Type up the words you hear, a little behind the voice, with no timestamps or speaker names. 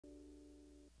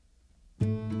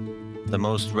The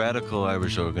most radical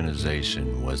Irish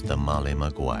organization was the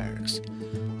McGuires,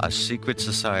 a secret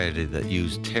society that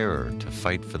used terror to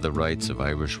fight for the rights of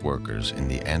Irish workers in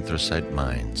the anthracite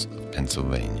mines of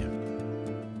Pennsylvania.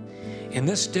 In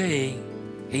this day,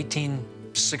 1860s,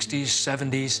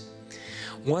 70s,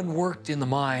 one worked in the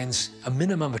mines a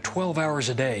minimum of 12 hours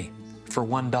a day for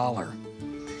 $1.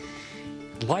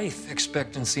 Life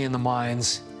expectancy in the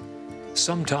mines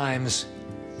sometimes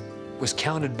was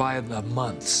counted by the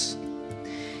months.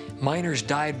 Miners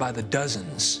died by the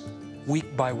dozens,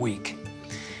 week by week.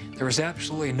 There was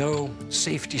absolutely no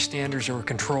safety standards or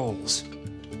controls.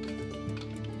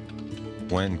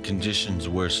 When conditions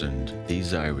worsened,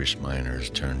 these Irish miners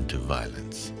turned to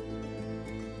violence.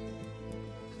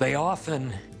 They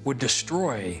often would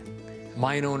destroy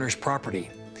mine owner's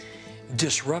property,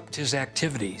 disrupt his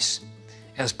activities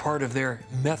as part of their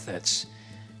methods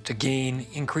to gain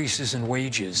increases in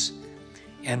wages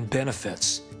and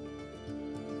benefits.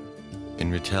 In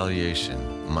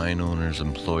retaliation, mine owners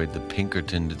employed the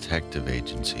Pinkerton Detective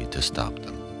Agency to stop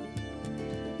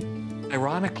them.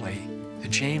 Ironically,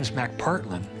 James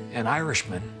McPartland, an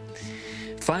Irishman,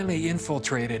 finally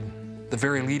infiltrated the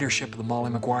very leadership of the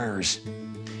McGuires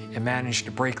and managed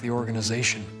to break the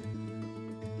organization.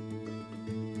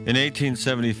 In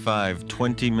 1875,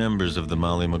 20 members of the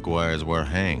McGuires were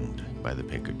hanged by the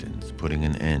Pinkertons, putting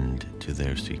an end to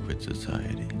their secret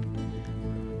society.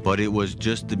 But it was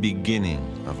just the beginning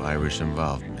of Irish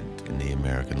involvement in the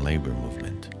American labor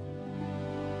movement.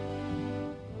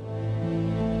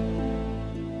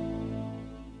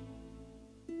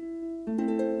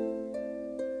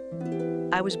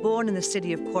 I was born in the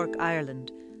city of Cork,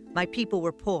 Ireland. My people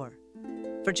were poor.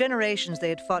 For generations, they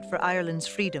had fought for Ireland's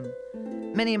freedom.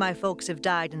 Many of my folks have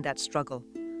died in that struggle.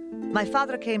 My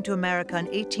father came to America in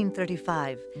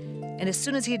 1835, and as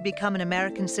soon as he had become an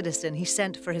American citizen, he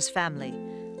sent for his family.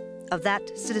 Of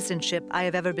that citizenship, I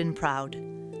have ever been proud.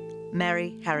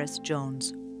 Mary Harris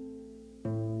Jones.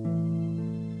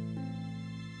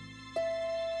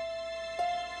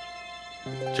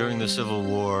 During the Civil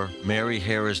War, Mary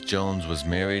Harris Jones was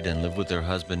married and lived with her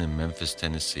husband in Memphis,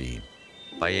 Tennessee.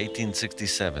 By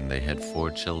 1867, they had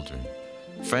 4 children.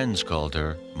 Friends called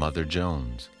her Mother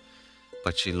Jones,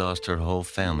 but she lost her whole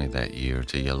family that year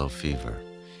to yellow fever.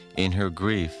 In her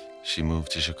grief, she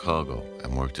moved to Chicago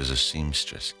and worked as a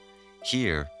seamstress.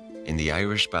 Here, in the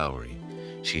Irish Bowery,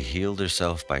 she healed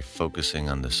herself by focusing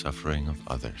on the suffering of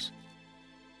others.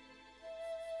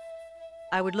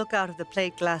 I would look out of the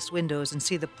plate glass windows and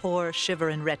see the poor,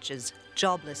 shivering wretches,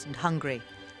 jobless and hungry.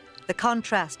 The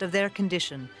contrast of their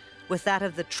condition with that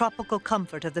of the tropical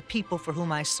comfort of the people for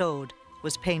whom I sewed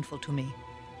was painful to me.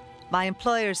 My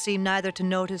employers seemed neither to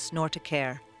notice nor to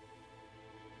care.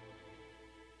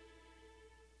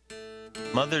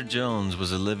 Mother Jones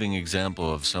was a living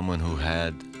example of someone who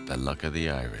had the luck of the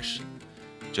Irish.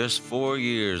 Just 4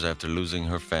 years after losing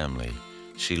her family,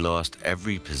 she lost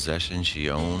every possession she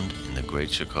owned in the Great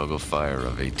Chicago Fire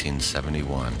of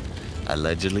 1871,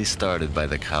 allegedly started by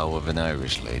the cow of an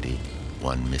Irish lady,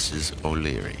 one Mrs.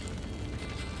 O'Leary.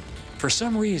 For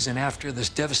some reason, after this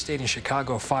devastating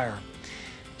Chicago fire,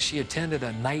 she attended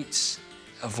a Knights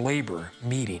of Labor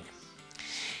meeting.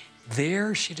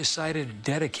 There, she decided to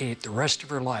dedicate the rest of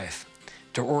her life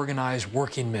to organize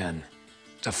working men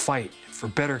to fight for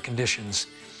better conditions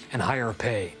and higher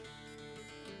pay.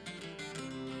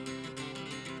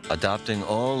 Adopting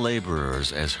all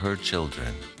laborers as her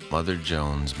children, Mother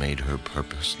Jones made her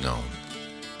purpose known.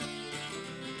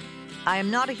 I am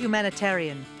not a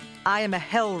humanitarian. I am a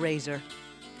hell-raiser.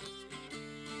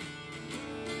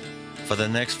 For the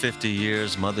next 50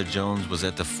 years, Mother Jones was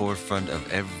at the forefront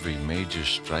of every major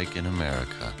strike in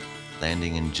America,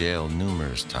 landing in jail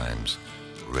numerous times,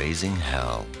 raising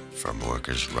hell for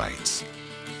workers' rights.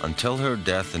 Until her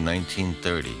death in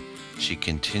 1930, she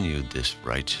continued this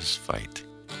righteous fight.